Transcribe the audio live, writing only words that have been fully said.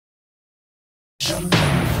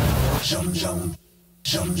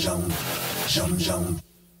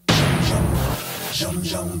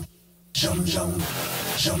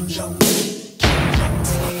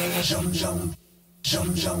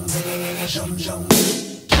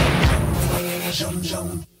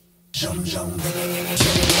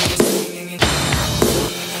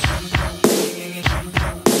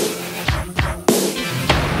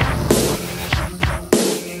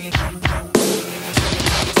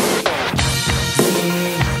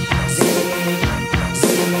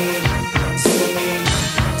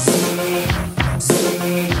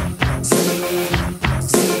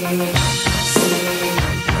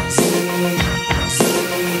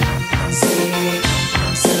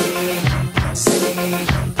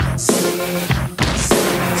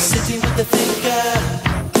Sitting with the thinker,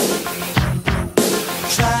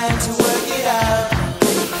 trying to work it out.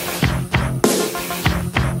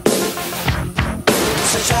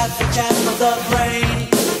 It's a traffic jam of the brain,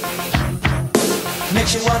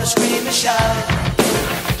 makes you wanna scream and shout.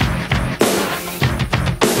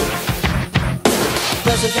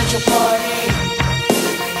 Presidential party,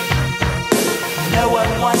 no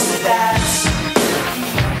one wants to dance.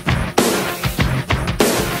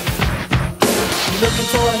 Looking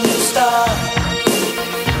for a new star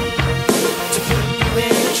to put you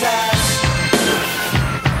in a trance.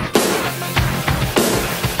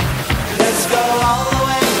 Let's go all the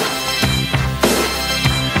way.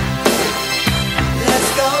 Let's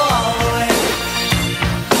go all the way.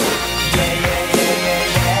 Yeah, yeah, yeah, yeah,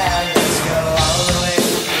 yeah. Let's go all the way.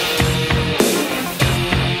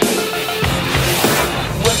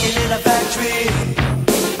 Working in a factory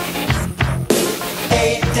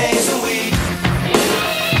 8 days a week.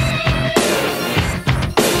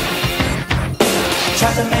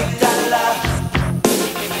 Try to make that laugh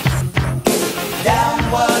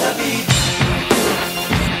downward a beat.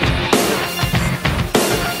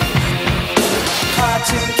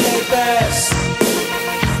 Cartoon capers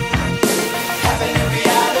happen in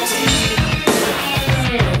reality.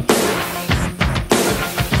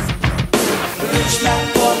 Rich man,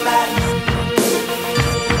 poor man,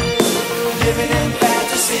 living in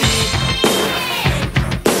fantasy.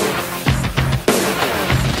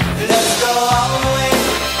 Let's go all the way.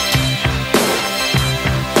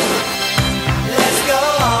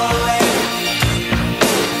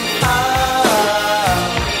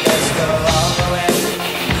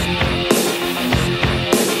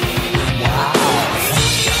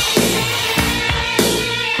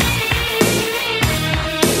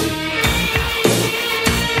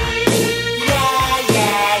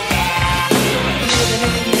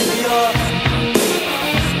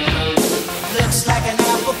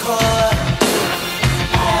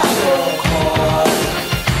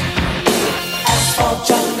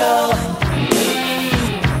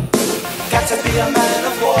 Got to be a man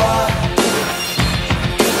of war.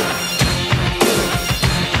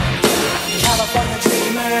 California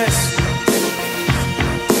dreamers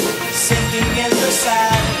sinking in the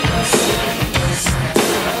sand.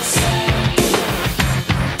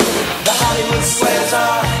 The Hollywood squares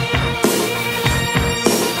are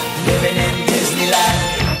living in Disneyland.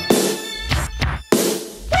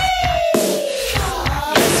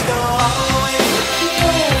 Let's go all the way.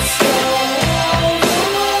 Let's go all the way.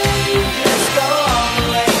 Let's go all the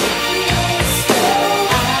way.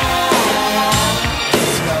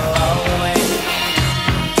 Let's go all the way.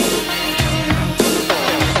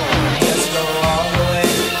 Let's go all the way.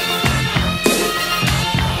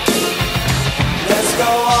 Let's go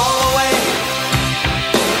all the way.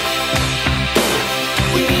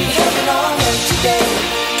 We need heaven on earth today.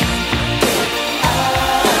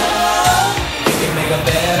 We can make a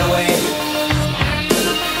better way.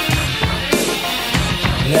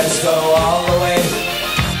 Let's go all the way.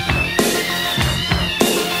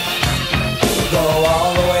 Go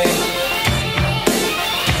all the way.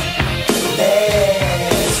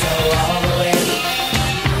 Let's go all the way.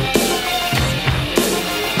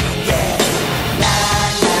 Yeah. Na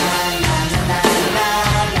na na na na na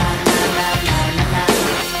na na na na na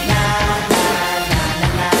na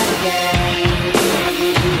na yeah.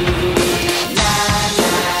 Na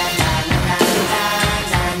na na na na na na na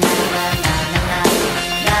na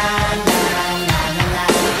na na.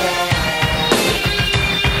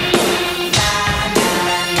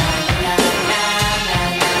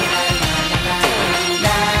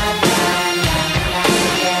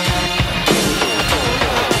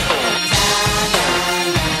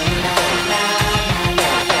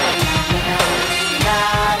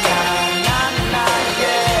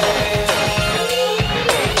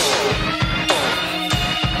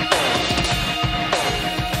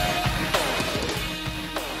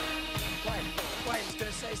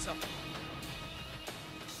 something.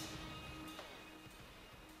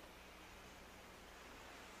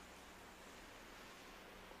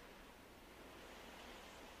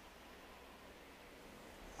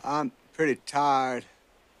 I'm pretty tired.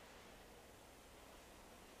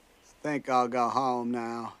 I think I'll go home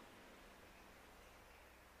now.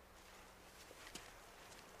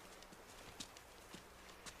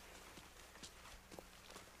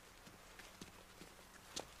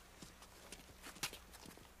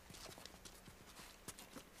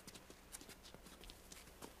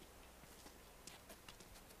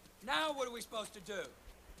 Now what are we supposed to do?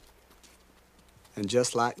 And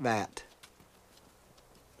just like that,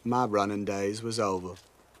 my running days was over.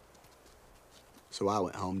 So I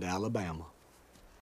went home to Alabama.